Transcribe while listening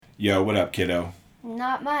Yo, what up, kiddo?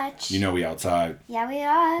 Not much. You know we outside. Yeah, we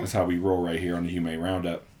are. That's how we roll right here on the Humane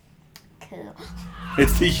Roundup. Cool.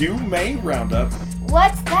 It's the Humane Roundup,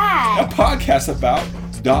 What's a that? podcast about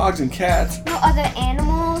dogs and cats. No other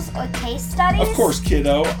animals or case studies? Of course,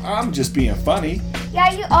 kiddo, I'm just being funny.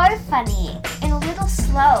 Yeah, you are funny and a little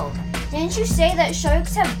slow. Didn't you say that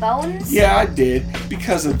sharks have bones? Yeah, I did,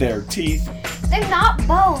 because of their teeth. They're not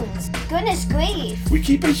bones. Goodness grief. We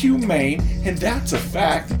keep it humane, and that's a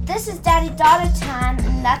fact. This is Daddy-Daughter time,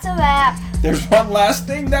 and that's a wrap. There's one last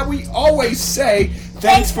thing that we always say.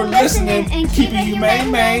 Thanks for listening, and keep it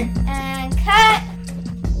humane, man. And cut.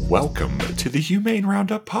 Welcome to the Humane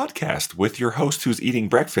Roundup podcast with your host who's eating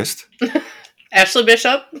breakfast, Ashley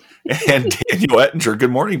Bishop. and Daniel Ettinger.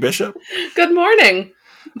 Good morning, Bishop. Good morning.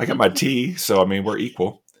 I got my tea, so we're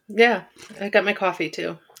equal. Yeah, I got my coffee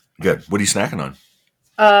too. Good. What are you snacking on?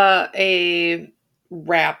 A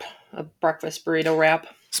wrap, a breakfast burrito wrap.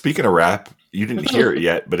 Speaking of wrap, you didn't hear it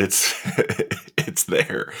yet, but it's it's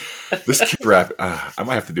there. This kid wrap, I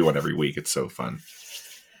might have to do one every week. It's so fun.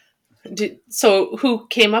 So who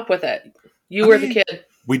came up with it? You were the kid.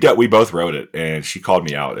 We both wrote it, and she called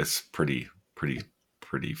me out. It's pretty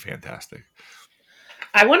fantastic.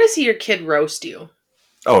 I want to see your kid roast you.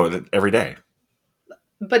 Oh, every day.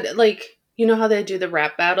 But like, you know how they do the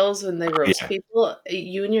rap battles when they roast Yeah. people?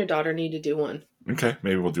 You and your daughter need to do one. Okay,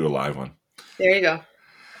 maybe we'll do a live one. There you go.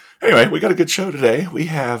 Anyway, we got a good show today. We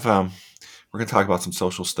have we're going to talk about some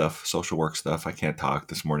social stuff, social work stuff. I can't talk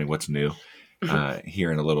this morning. What's new?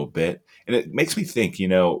 Here in a little bit, and it makes me think. You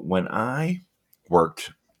know, when I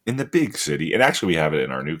worked in the big city, and actually we have it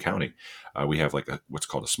in our new county. We have like what's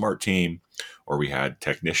called a smart team, or we had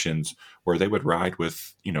technicians where they would ride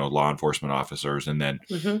with law enforcement officers, and then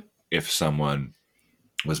if someone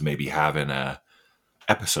was maybe having a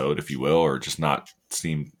episode, if you will, or just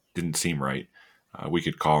didn't seem right, we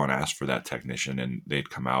could call and ask for that technician, and they'd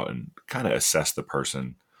come out and kind of assess the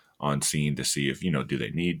person on scene to see if do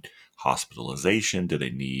they need hospitalization, do they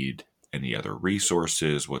need any other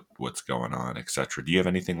resources, what's going on, etc. Do you have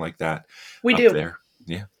anything like that? We up do. there?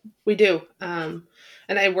 Yeah, we do. And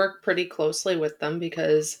I work pretty closely with them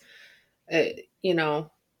because,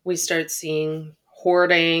 we start seeing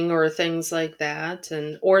hoarding or things like that.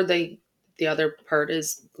 The other part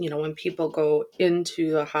is, when people go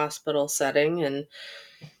into a hospital setting and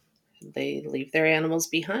they leave their animals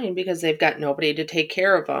behind because they've got nobody to take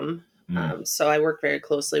care of them. So I work very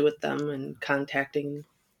closely with them and contacting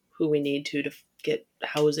who we need to get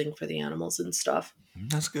housing for the animals and stuff.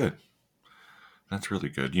 That's good. That's really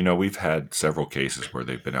good. We've had several cases where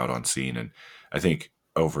they've been out on scene, and I think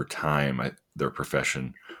over time their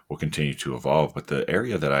profession will continue to evolve. But the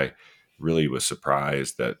area that I really was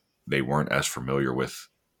surprised that they weren't as familiar with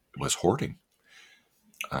was hoarding.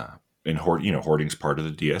 And hoarding's part of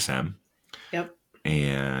the DSM. Yep.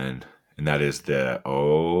 And that is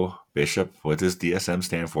Bishop, what does DSM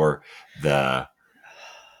stand for? I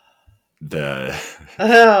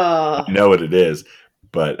know what it is,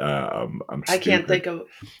 but I can't think of.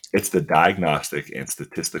 It's the Diagnostic and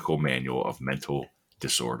Statistical Manual of Mental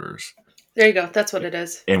Disorders. There you go. That's what it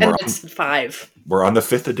is. And it's 5. We're on the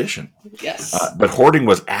 5th edition. Yes. But hoarding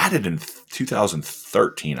was added in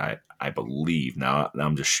 2013, I believe. Now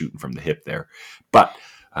I'm just shooting from the hip there. But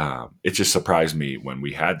it just surprised me when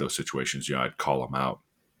we had those situations. I'd call them out.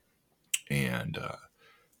 And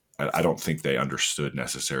I don't think they understood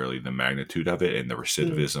necessarily the magnitude of it and the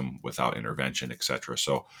recidivism without intervention, etc.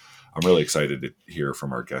 So I'm really excited to hear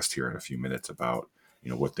from our guest here in a few minutes about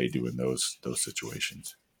what they do in those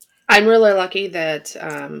situations. I'm really lucky that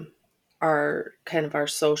our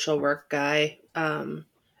social work guy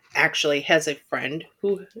actually has a friend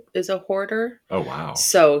who is a hoarder. Oh, wow.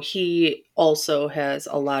 So he also has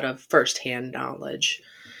a lot of firsthand knowledge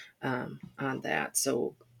on that.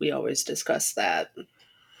 So we always discuss that.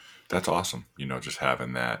 That's awesome. Just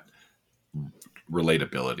having that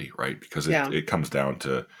relatability, right? Because it comes down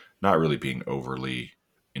to not really being overly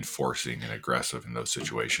enforcing and aggressive in those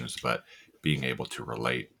situations, but being able to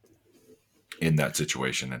relate in that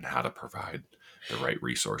situation and how to provide the right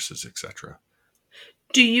resources, etc.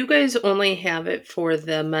 Do you guys only have it for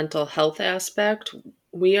the mental health aspect?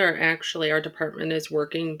 We are our department is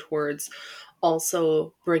working towards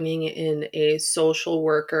also bringing in a social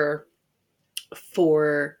worker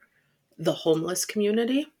for the homeless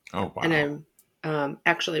community. Oh, wow. And I'm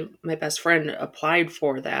my best friend applied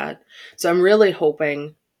for that. So I'm really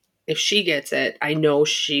hoping if she gets it, I know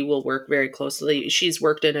she will work very closely. She's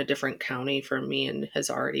worked in a different county for me and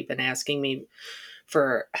has already been asking me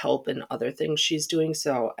for help in other things she's doing.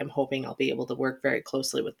 So I'm hoping I'll be able to work very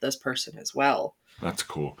closely with this person as well. That's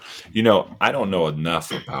cool. I don't know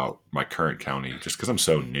enough about my current county just because I'm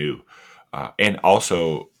so new. And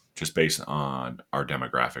also, just based on our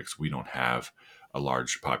demographics, we don't have a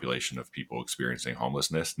large population of people experiencing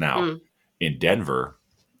homelessness. Now, Mm, in Denver,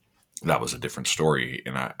 that was a different story.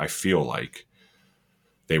 And I feel like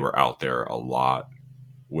they were out there a lot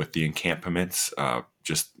with the encampments,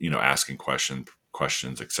 just, asking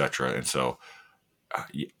questions, etc. And so, uh,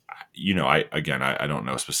 y- I don't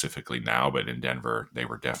know specifically now, but in Denver, they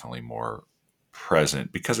were definitely more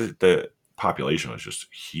present because the population was just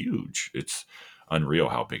huge. It's unreal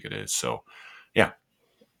how big it is. So, yeah,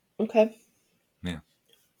 okay. yeah,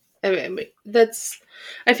 That's,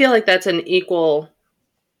 I feel like that's an equal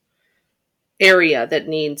area that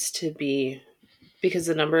needs to be, because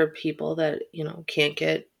the number of people that, can't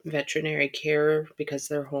get veterinary care because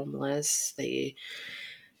they're homeless, the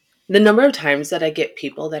number of times that I get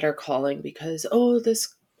people that are calling because, oh,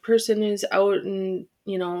 this person is out and,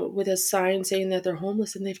 with a sign saying that they're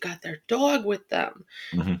homeless and they've got their dog with them.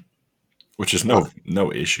 hmm which is Uh,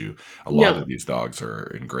 no issue. A lot of no. these dogs are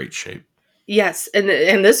in great shape. Yes, and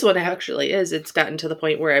this one actually is. It's gotten to the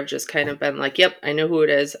point where I've just kind of been like, "Yep, I know who it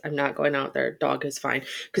is. I'm not going out there. Dog is fine,"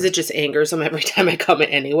 because Right. it just angers him every time I come in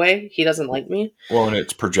anyway. He doesn't like me. Well, and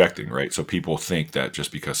it's projecting, right? So people think that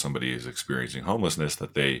just because somebody is experiencing homelessness,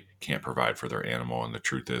 that they can't provide for their animal. And the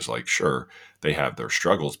truth is, like, sure, they have their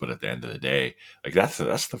struggles, but at the end of the day, like that's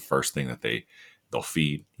the first thing that they'll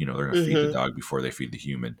feed. They're going to feed the Hmm. dog before they feed the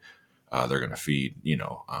human. They're going to feed,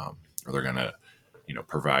 or they're going to,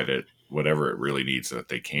 provide it whatever it really needs that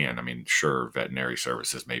they can. I mean, sure, veterinary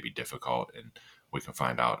services may be difficult, and we can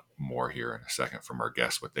find out more here in a second from our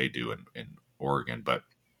guests what they do in Oregon, but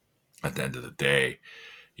at the end of the day,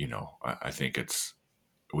 I think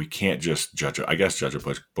we can't just judge it. I guess judge a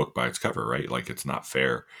book by its cover, right? Like it's not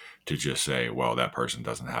fair to just say, well, that person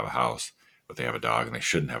doesn't have a house, but they have a dog and they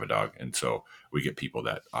shouldn't have a dog. And so we get people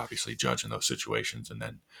that obviously judge in those situations and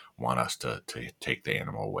then want us to take the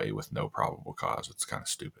animal away with no probable cause. It's kind of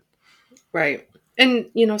stupid. Right. And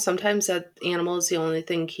sometimes that animal is the only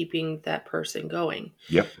thing keeping that person going.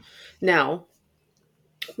 Yep. Now,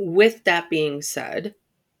 with that being said,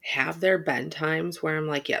 have there been times where I'm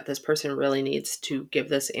like, yeah, this person really needs to give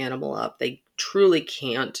this animal up? They truly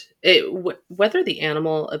can't. Whether the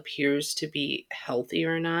animal appears to be healthy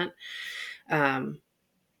or not. Um,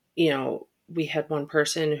 we had one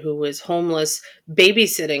person who was homeless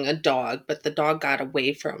babysitting a dog, but the dog got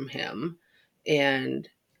away from him. And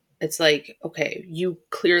it's like, okay, you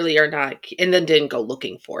clearly are not, and then didn't go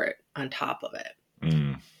looking for it on top of it.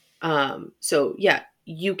 Mm, So yeah,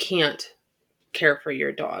 you can't care for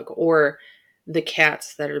your dog, or the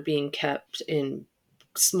cats that are being kept in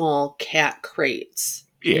small cat crates,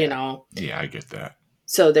 yeah. Yeah, I get that.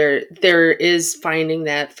 So there is finding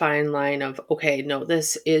that fine line of, okay, no,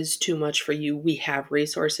 this is too much for you. We have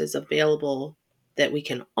resources available that we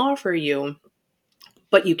can offer you,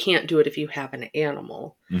 but you can't do it if you have an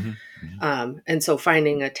animal. Hmm. Hmm. And so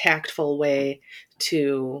finding a tactful way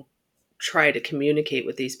to try to communicate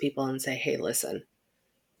with these people and say, hey, listen,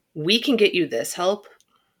 we can get you this help,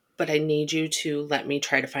 but I need you to let me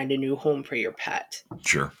try to find a new home for your pet.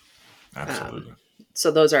 Sure. Um, Absolutely.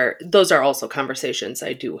 so those are also conversations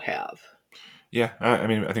I do have. Yeah. I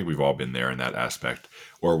mean, I think we've all been there in that aspect,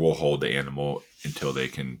 or we'll hold the animal until they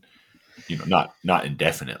can, not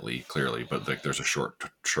indefinitely, clearly, but like there's a short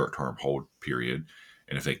term hold period,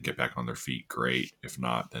 and if they can get back on their feet, great. If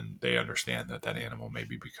not, then they understand that that animal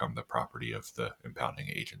maybe become the property of the impounding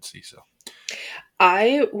agency. So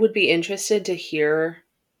I would be interested to hear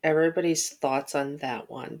everybody's thoughts on that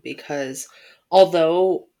one, because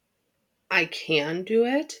although I can do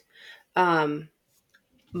it, um,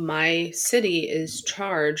 my city is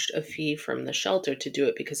charged a fee from the shelter to do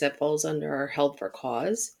it because that falls under our help for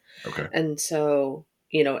cause. okay, And so,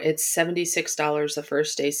 it's $76 the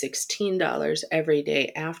first day, $16 every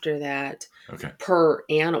day after that okay. per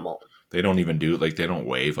animal. They don't even do like they don't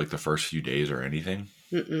waive like the first few days or anything.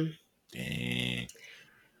 Mm-mm. Dang.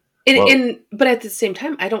 And, Well, and but at the same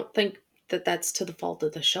time, I don't think that that's to the fault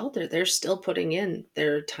of the shelter. They're still putting in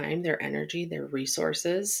their time, their energy, their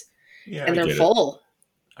resources, yeah, and I they're get it. full.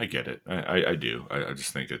 I get it. I do. I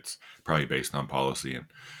just think it's probably based on policy and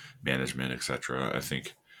management, etc. I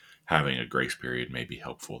think having a grace period may be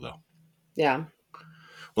helpful, though. Yeah.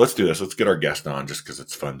 Well, let's do this. Let's get our guest on just because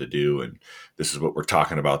it's fun to do. And this is what we're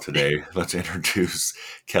talking about today. Let's introduce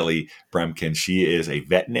Kelly Bremkin. She is a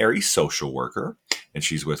veterinary social worker and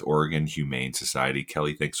she's with Oregon Humane Society.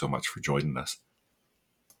 Kelly, thanks so much for joining us.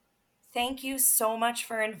 Thank you so much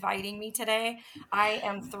for inviting me today. I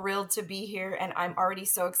am thrilled to be here and I'm already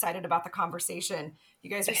so excited about the conversation. You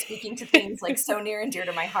guys are speaking to things like so near and dear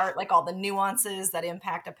to my heart, like all the nuances that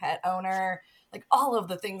impact a pet owner, like all of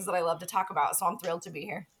the things that I love to talk about. So I'm thrilled to be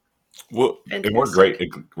here. Well, and we're great.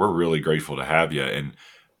 Fantastic. We're really grateful to have you. And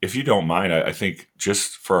if you don't mind, I think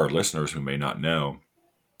just for our listeners who may not know,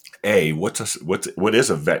 what is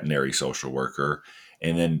a veterinary social worker,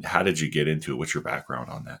 and then how did you get into it? What's your background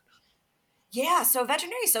on that? Yeah, so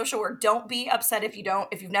veterinary social work, don't be upset if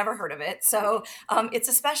you've never heard of it. So it's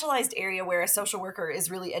a specialized area where a social worker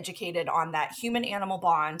is really educated on that human animal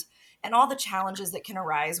bond and all the challenges that can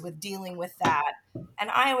arise with dealing with that. And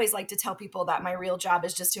I always like to tell people that my real job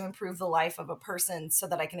is just to improve the life of a person so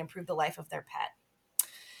that I can improve the life of their pet.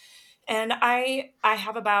 And I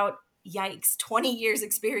have about, yikes, 20 years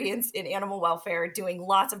experience in animal welfare doing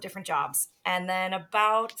lots of different jobs. And then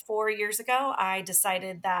about 4 years ago, I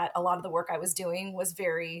decided that a lot of the work I was doing was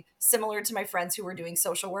very similar to my friends who were doing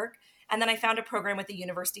social work. And then I found a program with the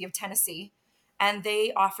University of Tennessee, and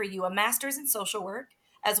they offer you a master's in social work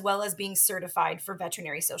as well as being certified for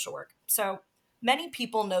veterinary social work. So many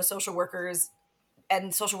people know social workers,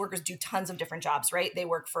 and social workers do tons of different jobs, right? They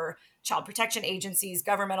work for child protection agencies,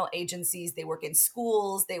 governmental agencies, they work in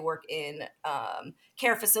schools, they work in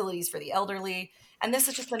care facilities for the elderly. And this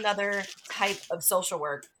is just another type of social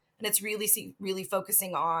work. And it's really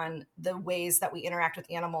focusing on the ways that we interact with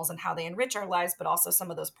animals and how they enrich our lives, but also some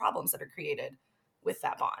of those problems that are created with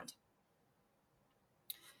that bond.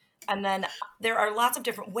 And then there are lots of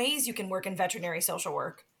different ways you can work in veterinary social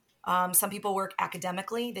work. Some people work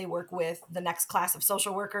academically. They work with the next class of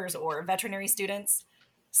social workers or veterinary students.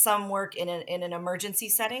 Some work in an emergency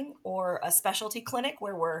setting or a specialty clinic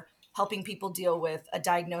where we're helping people deal with a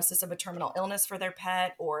diagnosis of a terminal illness for their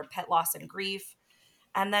pet or pet loss and grief.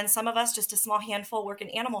 And then some of us, just a small handful, work in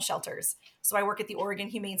animal shelters. So I work at the Oregon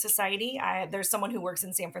Humane Society. There's someone who works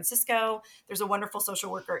in San Francisco. There's a wonderful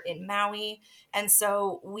social worker in Maui. And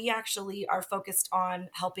so we actually are focused on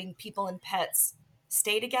helping people and pets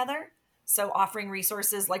stay together. So offering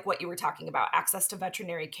resources like what you were talking about, access to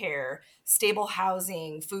veterinary care, stable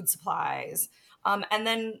housing, food supplies. And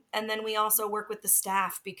then we also work with the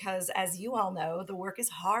staff because, as you all know, the work is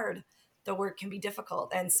hard, the work can be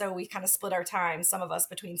difficult. And so we kind of split our time, some of us,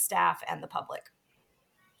 between staff and the public.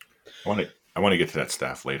 I want to get to that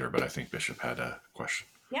staff later, but I think Bishop had a question.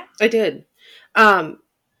 Yeah. I did.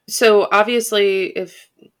 So obviously, if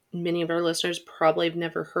many of our listeners probably have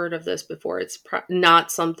never heard of this before, it's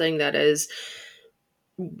not something that is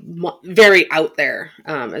very out there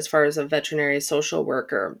as far as a veterinary social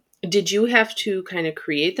worker. Did you have to kind of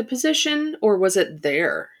create the position, or was it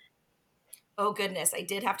there? Oh, goodness, I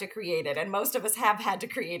did have to create it. And most of us have had to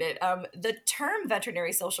create it. The term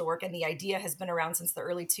veterinary social work and the idea has been around since the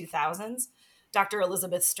early 2000s. Dr.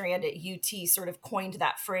 Elizabeth Strand at UT sort of coined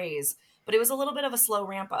that phrase, but it was a little bit of a slow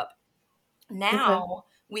ramp up. Okay. Now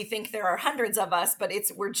we think there are hundreds of us, but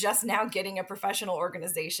we're just now getting a professional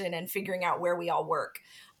organization and figuring out where we all work.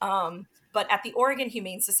 But at the Oregon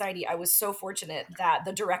Humane Society, I was so fortunate that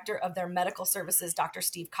the director of their medical services, Dr.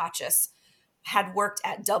 Steve Kachis, had worked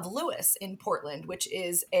at Dove Lewis in Portland, which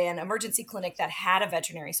is an emergency clinic that had a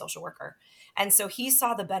veterinary social worker. And so he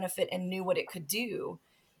saw the benefit and knew what it could do.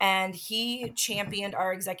 And he championed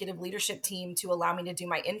our executive leadership team to allow me to do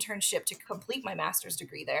my internship to complete my master's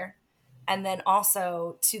degree there. And then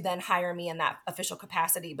also to then hire me in that official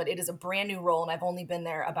capacity. But it is a brand new role, and I've only been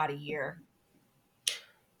there about a year.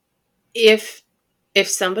 If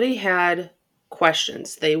somebody had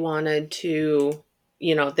questions, they wanted to,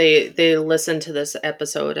 they listened to this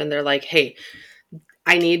episode and they're like, "Hey,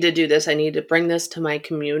 I need to do this. I need to bring this to my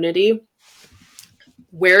community."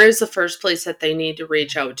 Where is the first place that they need to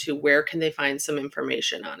reach out to? Where can they find some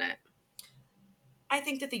information on it? I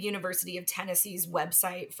think that the University of Tennessee's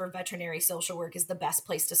website for veterinary social work is the best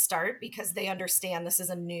place to start because they understand this is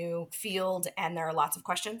a new field and there are lots of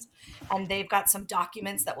questions. And they've got some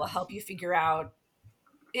documents that will help you figure out,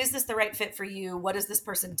 is this the right fit for you? What does this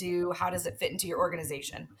person do? How does it fit into your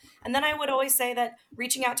organization? And then I would always say that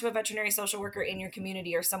reaching out to a veterinary social worker in your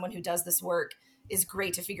community or someone who does this work is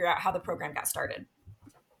great to figure out how the program got started.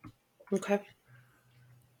 Okay.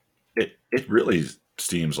 It really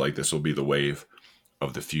seems like this will be the wave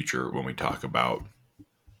of the future when we talk about,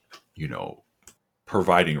 you know,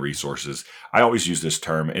 providing resources. I always use this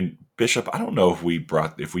term, and Bishop, I don't know if we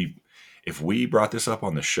brought this up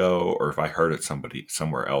on the show or if I heard it somebody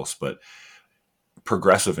somewhere else, but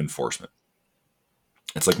progressive enforcement.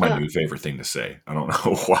 It's like my Uh, new favorite thing to say. I don't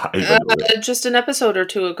know why, but just an episode or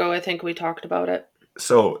two ago, I think we talked about it.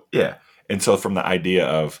 so yeah. And so from the idea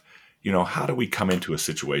of, how do we come into a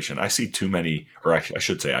situation? I see too many, or I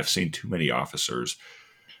should say, I've seen too many officers,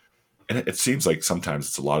 and it seems like sometimes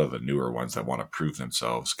it's a lot of the newer ones that want to prove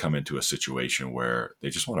themselves come into a situation where they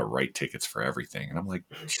just want to write tickets for everything. And I'm like,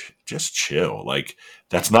 just chill. Like,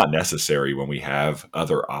 that's not necessary when we have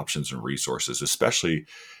other options and resources, especially,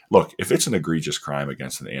 look, if it's an egregious crime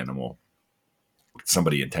against an animal,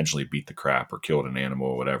 somebody intentionally beat the crap or killed an animal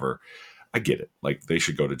or whatever, I get it. Like, they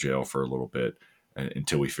should go to jail for a little bit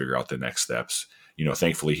until we figure out the next steps.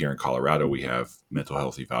 Thankfully here in Colorado, we have mental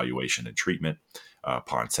health evaluation and treatment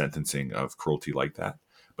upon sentencing of cruelty like that,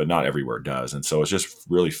 but not everywhere does. And so it's just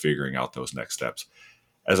really figuring out those next steps.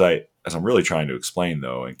 As I'm really trying to explain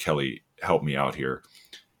though, and Kelly help me out here,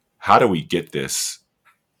 how do we get this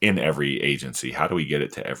in every agency? How do we get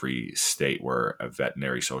it to every state where a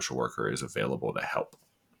veterinary social worker is available to help?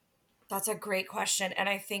 That's a great question. And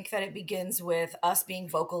I think that it begins with us being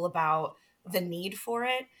vocal about the need for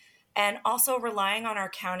it and also relying on our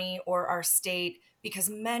county or our state because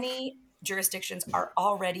many jurisdictions are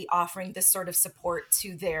already offering this sort of support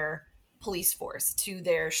to their police force, to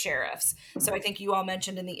their sheriffs. So I think you all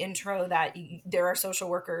mentioned in the intro that there are social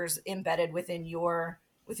workers embedded within your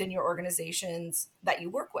organizations that you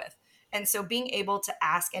work with. And so being able to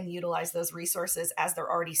ask and utilize those resources as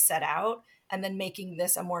they're already set out and then making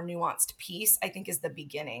this a more nuanced piece, I think is the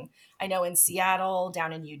beginning. I know in Seattle,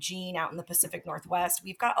 down in Eugene, out in the Pacific Northwest,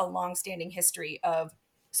 we've got a long-standing history of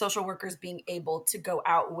social workers being able to go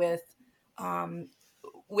out um,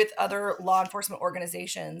 with other law enforcement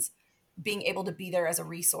organizations, being able to be there as a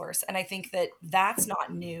resource. And I think that that's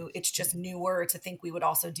not new. It's just newer to think we would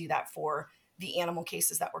also do that for the animal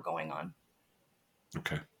cases that were going on.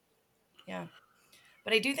 Okay. Yeah.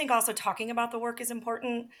 But I do think also talking about the work is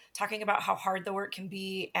important, talking about how hard the work can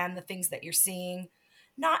be and the things that you're seeing,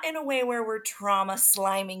 not in a way where we're trauma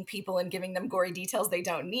sliming people and giving them gory details they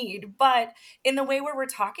don't need, but in the way where we're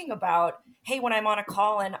talking about, hey, when I'm on a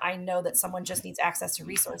call and I know that someone just needs access to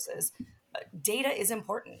resources, data is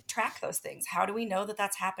important. Track those things. How do we know that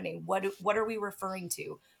that's happening? What are we referring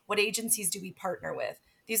to? What agencies do we partner with?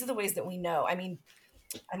 These are the ways that we know. I mean,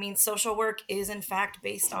 social work is in fact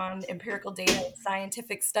based on empirical data and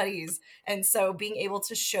scientific studies. And so being able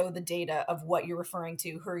to show the data of what you're referring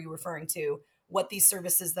to, who are you referring to, what these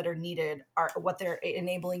services that are needed are, what they're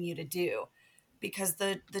enabling you to do. Because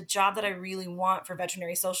the job that I really want for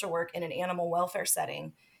veterinary social work in an animal welfare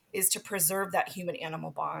setting is to preserve that human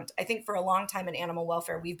animal bond. I think for a long time in animal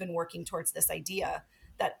welfare, we've been working towards this idea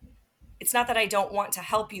that it's not that I don't want to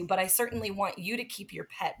help you, but I certainly want you to keep your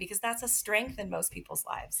pet because that's a strength in most people's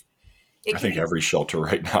lives. It I can think be every shelter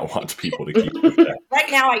right now wants people to keep their pet.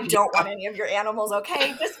 right now. I don't want any of your animals.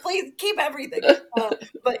 Okay, just please keep everything.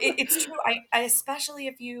 But it's true. I especially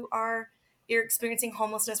if you're experiencing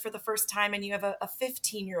homelessness for the first time and you have a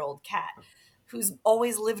 15-year-old cat who's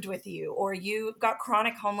always lived with you, or you've got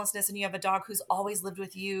chronic homelessness and you have a dog who's always lived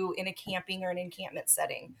with you in a camping or an encampment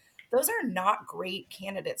setting. Those are not great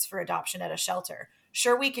candidates for adoption at a shelter.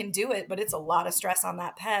 Sure, we can do it, but it's a lot of stress on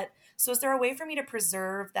that pet. So, is there a way for me to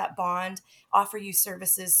preserve that bond, offer you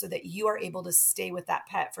services so that you are able to stay with that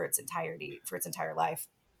pet for its entirety, for its entire life?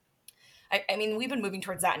 I mean, we've been moving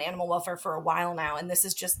towards that in animal welfare for a while now, and this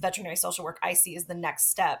is just veterinary social work I see as the next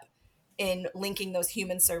step in linking those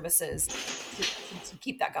human services to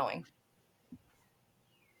keep that going.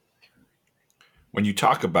 When you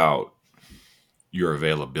talk about your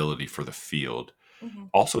availability for the field, Mhm.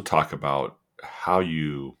 also talk about how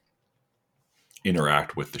you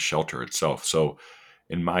interact with the shelter itself. So,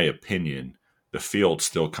 in my opinion, the field's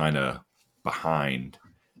still kind of behind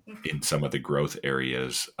in some of the growth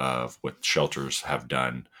areas of what shelters have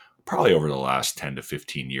done probably over the last 10 to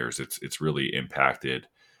 15 years. It's really impacted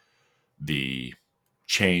the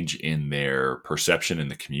change in their perception in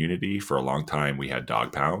the community. For a long time we had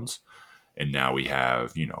dog pounds, and now we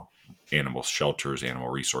have, animal shelters, animal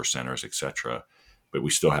resource centers, etc. But we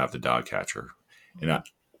still have the dog catcher. And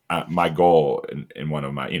my goal and one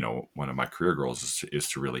of my career goals is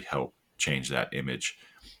to really help change that image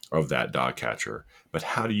of that dog catcher. But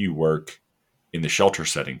how do you work in the shelter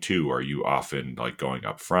setting too? Are you often like going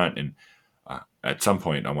up front? And at some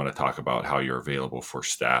point, I want to talk about how you're available for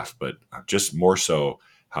staff, but just more so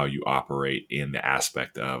how you operate in the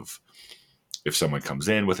aspect of if someone comes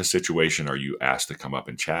in with a situation, are you asked to come up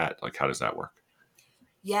and chat? Like, how does that work?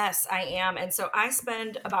 Yes, I am. And so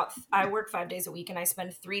I work 5 days a week and I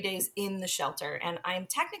spend 3 days in the shelter. And I'm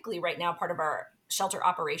technically right now part of our shelter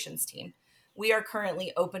operations team. We are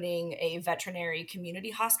currently opening a veterinary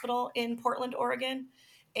community hospital in Portland, Oregon.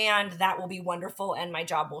 And that will be wonderful. And my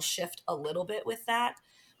job will shift a little bit with that.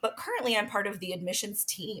 But currently I'm part of the admissions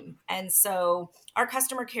team. And so our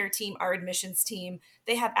customer care team, our admissions team,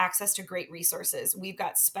 they have access to great resources. We've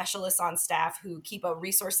got specialists on staff who keep a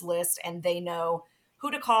resource list, and they know who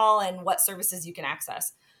to call and what services you can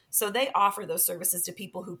access. So they offer those services to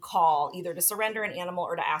people who call either to surrender an animal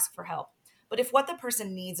or to ask for help. But if what the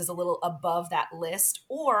person needs is a little above that list,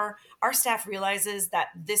 or our staff realizes that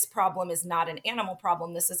this problem is not an animal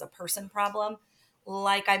problem, this is a person problem,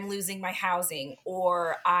 like I'm losing my housing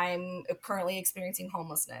or I'm currently experiencing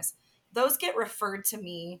homelessness, those get referred to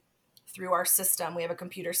me through our system. We have a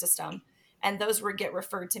computer system, and those would get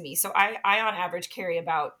referred to me. So I on average carry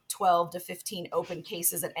about 12 to 15 open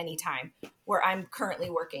cases at any time where I'm currently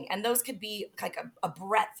working. And those could be like a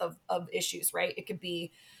breadth of issues, right? It could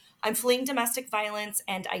be I'm fleeing domestic violence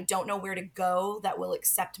and I don't know where to go that will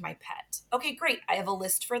accept my pet. Okay, great. I have a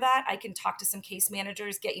list for that. I can talk to some case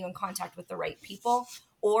managers, get you in contact with the right people,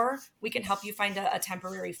 or we can help you find a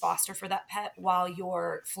temporary foster for that pet while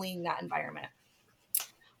you're fleeing that environment.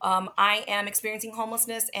 I am experiencing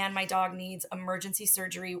homelessness and my dog needs emergency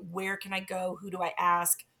surgery. Where can I go? Who do I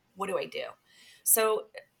ask? What do I do? So,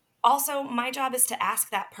 also, my job is to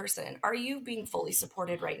ask that person, are you being fully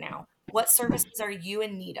supported right now? What services are you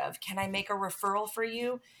in need of? Can I make a referral for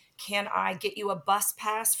you? Can I get you a bus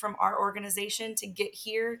pass from our organization to get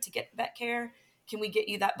here to get vet care? Can we get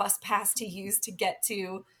you that bus pass to use to get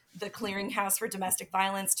to the clearinghouse for domestic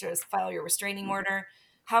violence to file your restraining order?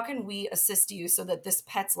 How can we assist you so that this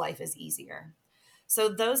pet's life is easier? So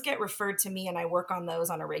those get referred to me and I work on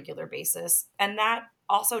those on a regular basis. And that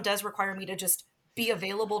also does require me to just be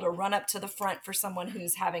available to run up to the front for someone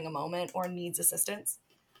who's having a moment or needs assistance.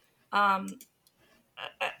 Um,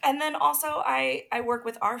 and then also I work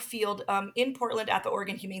with our field in Portland at the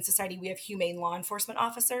Oregon Humane Society. We have humane law enforcement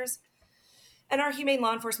officers. And our humane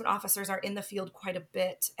law enforcement officers are in the field quite a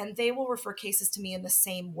bit, and they will refer cases to me in the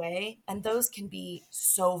same way. And those can be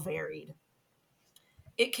so varied.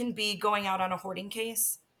 It can be going out on a hoarding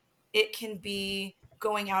case. It can be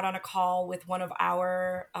going out on a call with one of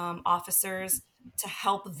our officers to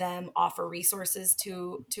help them offer resources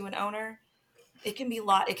to an owner. It can be a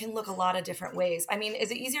lot. It can look a lot of different ways. I mean, is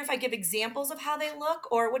it easier if I give examples of how they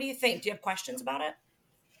look, or what do you think? Do you have questions about it?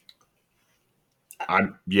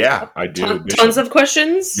 Yeah, I do. Tons of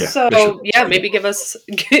questions. Yeah, So yeah, maybe give us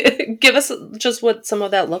give us just what some of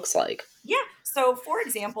that looks like. Yeah. So, for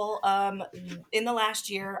example, in the last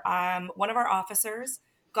year, one of our officers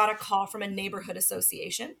got a call from a neighborhood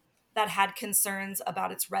association that had concerns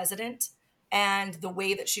about its resident and the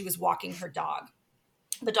way that she was walking her dog.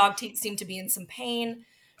 The dog seemed to be in some pain.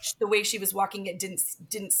 The way she was walking it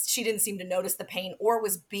didn't seem to notice the pain or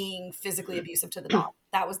was being physically abusive to the dog.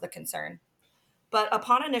 That was the concern. But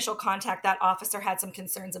upon initial contact, that officer had some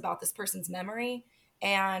concerns about this person's memory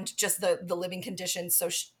and just the living conditions.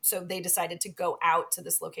 So they decided to go out to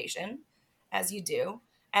this location, as you do.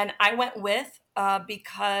 And I went with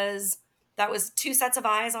because that was two sets of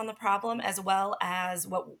eyes on the problem, as well as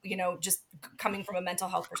what, just coming from a mental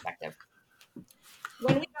health perspective.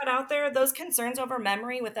 When we got out there, those concerns over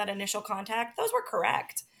memory with that initial contact, those were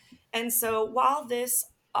correct. And so while this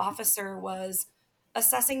officer was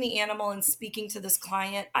assessing the animal and speaking to this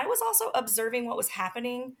client, I was also observing what was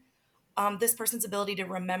happening, this person's ability to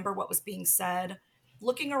remember what was being said,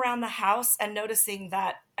 looking around the house and noticing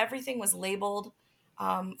that everything was labeled.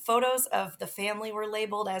 Photos of the family were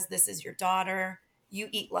labeled as this is your daughter, you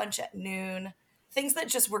eat lunch at noon, things that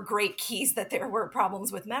just were great keys that there were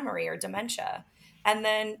problems with memory or dementia. And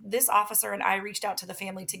then this officer and I reached out to the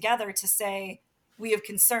family together to say, we have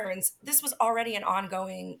concerns. This was already an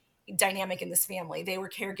ongoing dynamic in this family. They were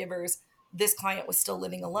caregivers. This client was still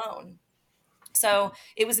living alone. So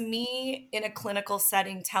it was me in a clinical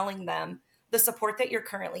setting telling them the support that you're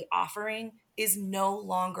currently offering is no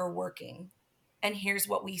longer working. And here's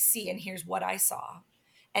what we see, and here's what I saw.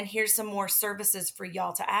 And here's some more services for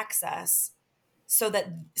y'all to access so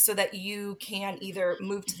that you can either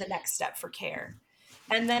move to the next step for care.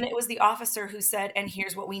 And then it was the officer who said, and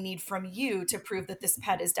here's what we need from you to prove that this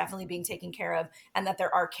pet is definitely being taken care of and that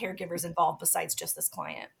there are caregivers involved besides just this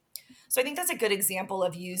client. So I think that's a good example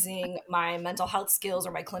of using my mental health skills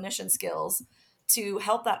or my clinician skills to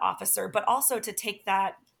help that officer, but also to take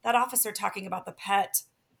that officer talking about the pet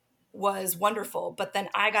was wonderful. But then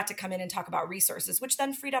I got to come in and talk about resources, which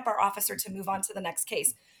then freed up our officer to move on to the next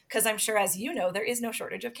case. Because I'm sure, as you know, there is no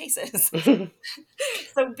shortage of cases.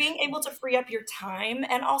 So being able to free up your time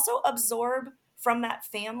and also absorb from that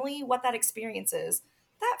family what that experience is.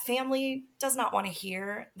 that family does not want to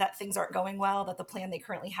hear that things aren't going well, that the plan they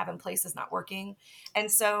currently have in place is not working. And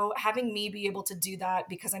so having me be able to do that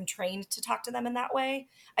because I'm trained to talk to them in that way,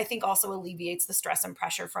 I think also alleviates the stress and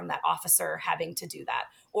pressure from that officer having to do that,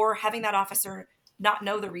 or having that officer not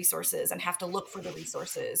know the resources and have to look for the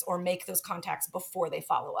resources or make those contacts before they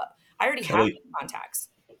follow up. I already have Kelly, those contacts.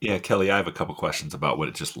 yeah, Kelly, I have a couple questions about what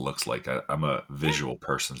it just looks like. I'm a Yeah. visual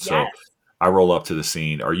person. Yes. So I roll up to the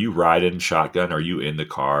scene. Are you riding shotgun? Are you in the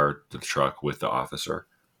car, the truck with the officer?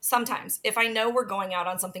 Sometimes, if I know we're going out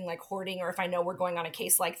on something like hoarding, or if I know we're going on a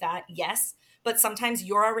case like that, yes. But sometimes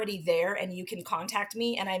you're already there and you can contact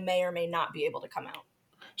me, and I may or may not be able to come out.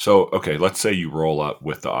 So, okay, let's say you roll up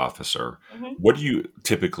with the officer. Mhm. What do you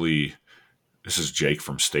typically, this is Jake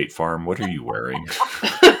from State Farm. What are you wearing?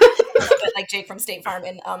 A little bit like Jake from State Farm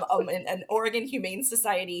in an Oregon Humane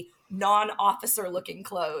Society non-officer looking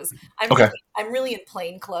clothes. Okay. I'm really in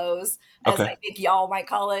plain clothes, as Okay. I think y'all might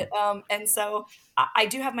call it. And so I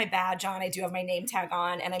do have my badge on, I do have my name tag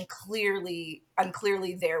on, and I'm clearly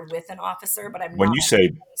there with an officer, but I'm When not you say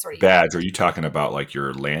any sort of badge, are you talking about like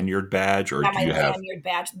your lanyard badge or yeah, do my you have lanyard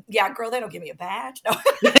badge. Yeah, girl, they don't give me a badge. No.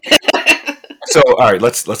 So, all right,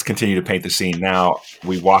 let's continue to paint the scene. Now,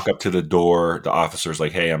 we walk up to the door. The officer's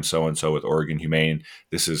like, "Hey, I'm so and so with Oregon Humane.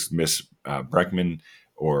 This is Miss Breckman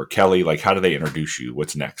or Kelly." Like, how do they introduce you?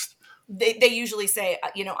 What's next? They usually say,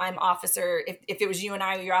 I'm officer. If it was you and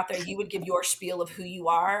I, you're out there, you would give your spiel of who you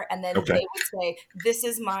are. And then Okay. they would say, this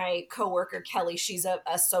is my coworker, Kelly. She's a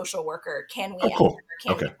social worker. Can we Oh, ask cool. her?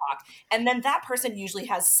 Can we Okay. talk? And then that person usually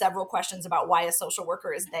has several questions about why a social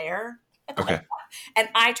worker is there. Okay. And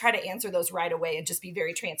I try to answer those right away and just be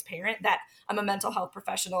very transparent that I'm a mental health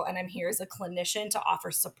professional and I'm here as a clinician to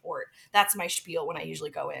offer support. That's my spiel when I usually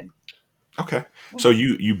go in. Okay. So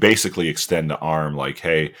Mhm. you basically extend the arm, like,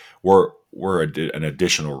 "Hey, we're an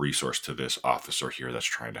additional resource to this officer here that's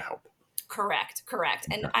trying to help." Correct.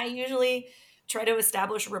 And Okay. I usually try to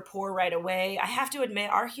establish rapport right away. I have to admit,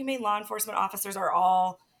 our humane law enforcement officers are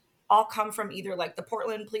all come from either like the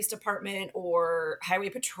Portland Police Department or Highway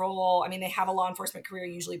Patrol. I mean, they have a law enforcement career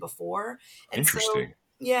usually before, and so Interesting.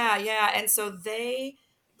 yeah, and so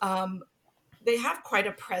um, they have quite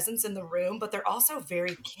a presence in the room, but they're also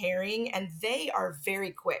very caring and they are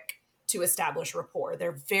very quick to establish rapport.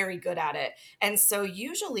 They're very good at it. And so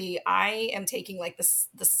usually I am taking like the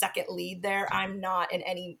second lead there. I'm not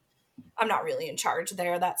really in charge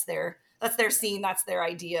there. That's their scene, that's their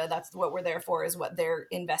idea. That's what we're there for, is what they're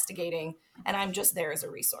investigating, and I'm just there as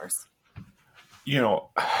a resource. I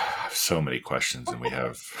have so many questions, and we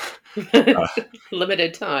have. Uh,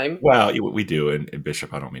 Limited time. well, we do, and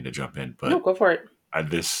Bishop, I don't mean to jump in, No, but go for it.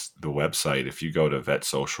 the website, if you go to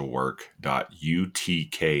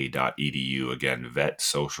vetsocialwork.utk.edu, again,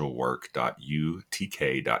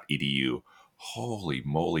 vetsocialwork.utk.edu, holy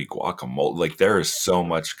moly guacamole, like there is so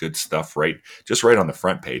much good stuff right on the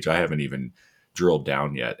front page. I haven't even drilled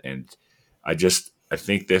down yet, and I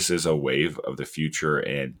think this is a wave of the future,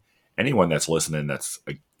 and anyone that's listening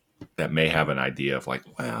that may have an idea of like,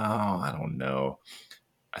 well, I don't know,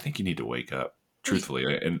 I think you need to wake up, truthfully.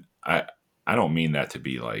 And I don't mean that to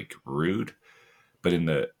be like rude, but in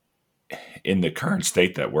the current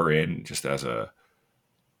state that we're in, just as a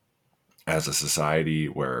society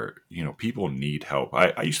where, people need help.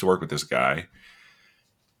 I used to work with this guy,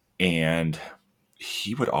 and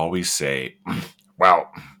he would always say,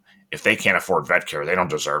 "Well, if they can't afford vet care, they don't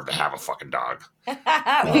deserve to have a fucking dog."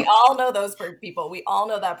 We all know those people. We all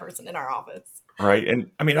know that person in our office. Right.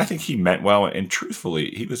 And I mean, I think he meant well. And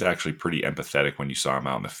truthfully, he was actually pretty empathetic when you saw him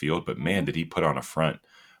out in the field. But man, Mhm. did he put on a front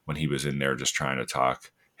when he was in there just trying to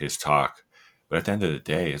talk his talk. But at the end of the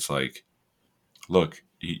day, it's like, look,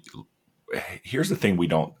 here's the thing we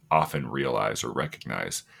don't often realize or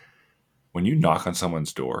recognize. When you knock on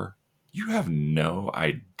someone's door, you have no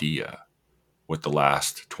idea what the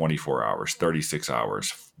last 24 hours, 36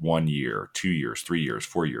 hours, 1 year, 2 years, 3 years,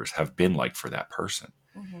 4 years have been like for that person.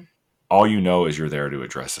 Mhm. All you know is you're there to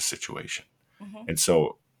address a situation. Mhm. And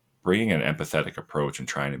so bringing an empathetic approach and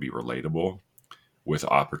trying to be relatable with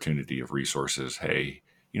opportunity of resources, hey,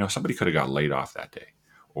 somebody could have got laid off that day,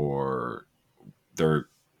 or their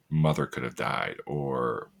mother could have died,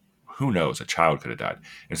 or who knows, a child could have died.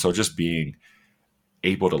 And so just being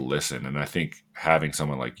able to listen, and I think having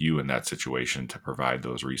someone like you in that situation to provide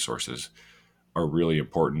those resources are really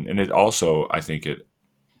important. And it also, I think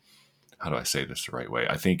how do I say this the right way?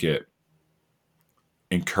 I think it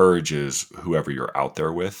encourages whoever you're out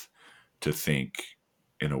there with to think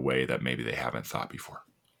in a way that maybe they haven't thought before.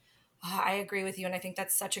 I agree with you. And I think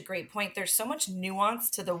that's such a great point. There's so much nuance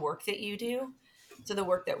to the work that you do, to the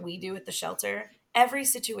work that we do at the shelter. every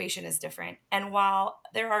situation is different. And while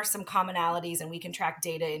there are some commonalities and we can track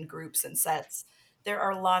data in groups and sets, there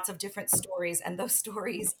are lots of different stories, and those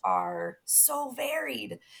stories are so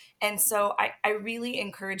varied. And so I really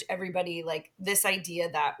encourage everybody, like, this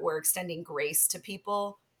idea that we're extending grace to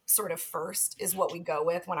people sort of first is what we go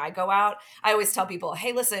with when I go out. I always tell people,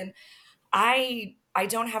 hey, listen, I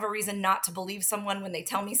don't have a reason not to believe someone when they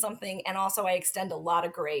tell me something, and also I extend a lot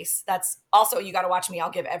of grace. That's also, you got to watch me.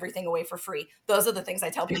 I'll give everything away for free. Those are the things I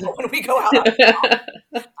tell people when we go out.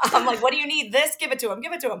 I'm like, what do you need? This, give it to them,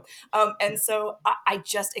 give it to them. And so I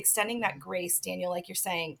just extending that grace, Daniel, like you're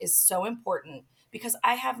saying, is so important, because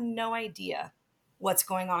I have no idea what's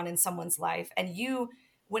going on in someone's life. And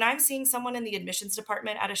when I'm seeing someone in the admissions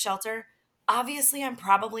department at a shelter, obviously I'm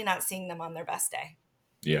probably not seeing them on their best day.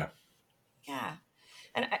 Yeah. Yeah.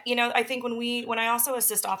 And I think when I also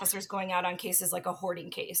assist officers going out on cases like a hoarding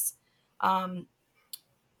case, um,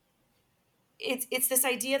 it's this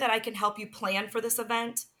idea that I can help you plan for this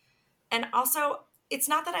event. And also, it's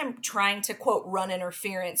not that I'm trying to, quote, run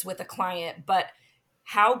interference with a client, but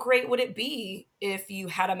how great would it be if you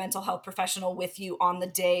had a mental health professional with you on the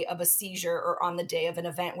day of a seizure or on the day of an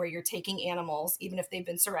event where you're taking animals, even if they've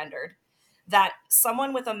been surrendered, that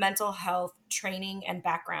someone with a mental health training and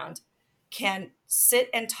background can sit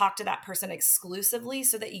and talk to that person exclusively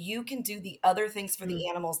so that you can do the other things for the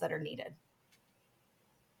animals that are needed.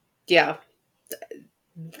 Yeah.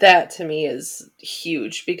 That to me is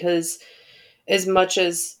huge, because as much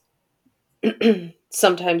as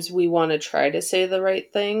sometimes we want to try to say the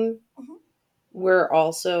right thing, Mhm. we're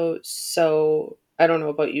also so, I don't know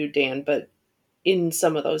about you, Dan, but in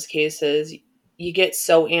some of those cases, you get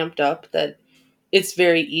so amped up that it's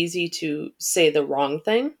very easy to say the wrong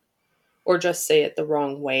thing or just say it the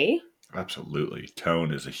wrong way. Absolutely.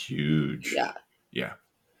 Tone is a huge, Yeah. yeah.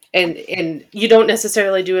 And you don't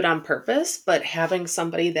necessarily do it on purpose, but having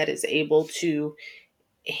somebody that is able to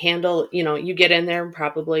handle, you get in there and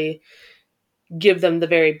probably give them the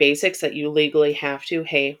very basics that you legally have to.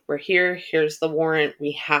 Hey, we're here. Here's the warrant.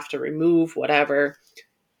 We have to remove whatever.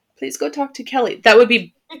 Please go talk to Kelly. That would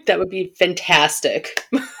be fantastic.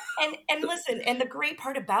 And listen, and the great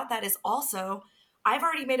part about that is also, I've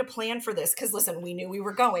already made a plan for this, because listen, we knew we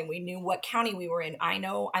were going. We knew what county we were in. I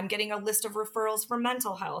know I'm getting a list of referrals for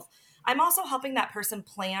mental health. I'm also helping that person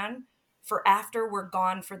plan for after we're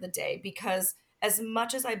gone for the day, because as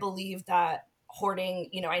much as I believe that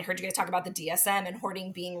hoarding, I heard you guys talk about the DSM and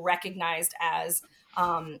hoarding being recognized as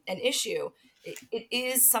an issue. It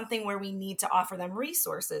is something where we need to offer them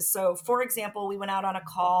resources. So, for example, we went out on a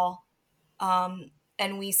call, um,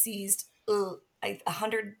 and we seized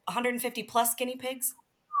 150 plus guinea pigs.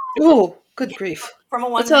 Oh, good Yeah, grief. from a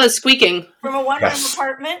one What's all room this squeaking? from a one room Yes.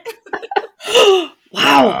 apartment.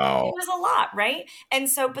 Wow. It was a lot, right? And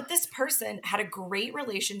so, but this person had a great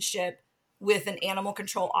relationship with an animal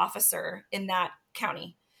control officer in that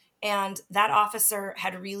county. And that officer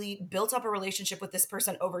had really built up a relationship with this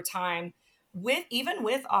person over time,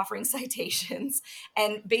 with offering citations,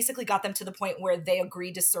 and basically got them to the point where they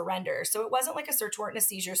agreed to surrender. So it wasn't like a search warrant and a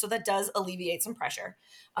seizure. So that does alleviate some pressure.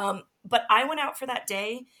 But I went out for that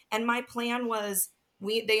day, and my plan was,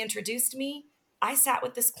 they introduced me. I sat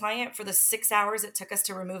with this client for the 6 hours it took us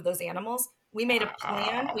to remove those animals. We made a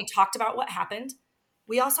plan. Wow. We talked about what happened.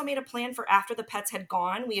 We also made a plan for after the pets had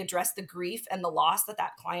gone. We addressed the grief and the loss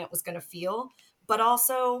that client was going to feel, but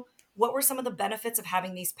also what were some of the benefits of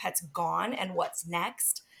having these pets gone and what's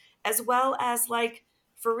next, as well as, like,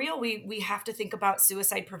 for real, we have to think about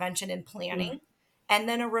suicide prevention and planning, and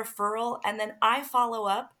then a referral, and then I follow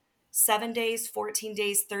up 7 days, 14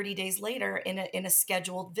 days, 30 days later in a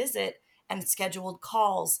scheduled visit and scheduled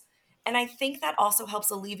calls. And I think that also helps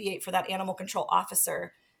alleviate for that animal control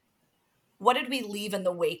officer. What did we leave in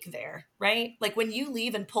the wake there, right? Like, when you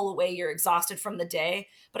leave and pull away, you're exhausted from the day.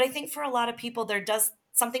 But I think for a lot of people,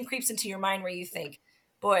 something creeps into your mind where you think,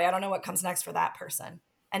 boy, I don't know what comes next for that person.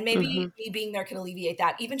 And maybe me being there can alleviate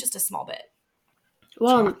that, even just a small bit.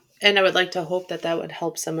 Well, Talk. and I would like to hope that would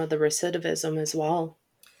help some of the recidivism as well.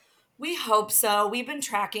 We hope so. We've been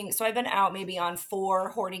tracking. So I've been out maybe on 4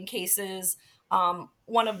 hoarding cases.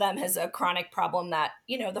 One of them has a chronic problem that,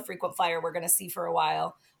 the frequent flyer we're going to see for a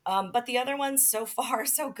while. But the other ones, so far,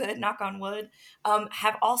 so good, knock on wood,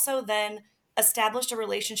 have also then established a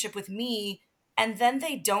relationship with me. And then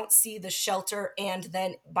they don't see the shelter and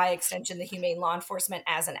then, by extension, the humane law enforcement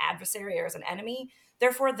as an adversary or as an enemy.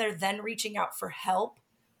 Therefore, they're then reaching out for help.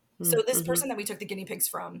 So this Mm-hmm. person that we took the guinea pigs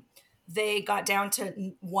from, they got down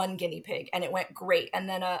to 1 guinea pig and it went great. And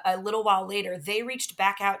then a little while later, they reached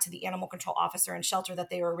back out to the animal control officer and shelter that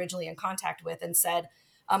they were originally in contact with and said,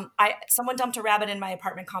 Someone dumped a rabbit in my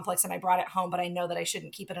apartment complex and I brought it home, but I know that I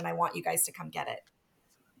shouldn't keep it and I want you guys to come get it.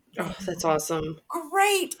 Oh, that's awesome.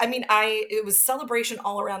 Great. I mean, it was celebration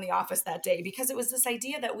all around the office that day because it was this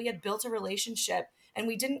idea that we had built a relationship and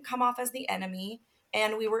we didn't come off as the enemy,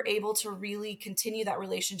 and we were able to really continue that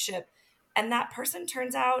relationship. And that person,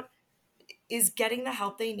 turns out, is getting the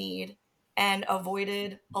help they need and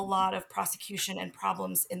avoided a lot of prosecution and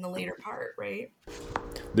problems in the later part, right?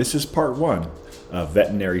 This is part 1 of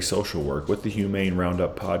Veterinary Social Work with the Humane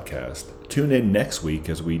Roundup podcast. Tune in next week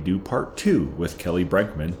as we do part 2 with Kelly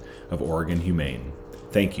Brenkman of Oregon Humane.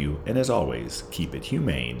 Thank you, and as always, keep it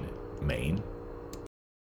humane, Maine.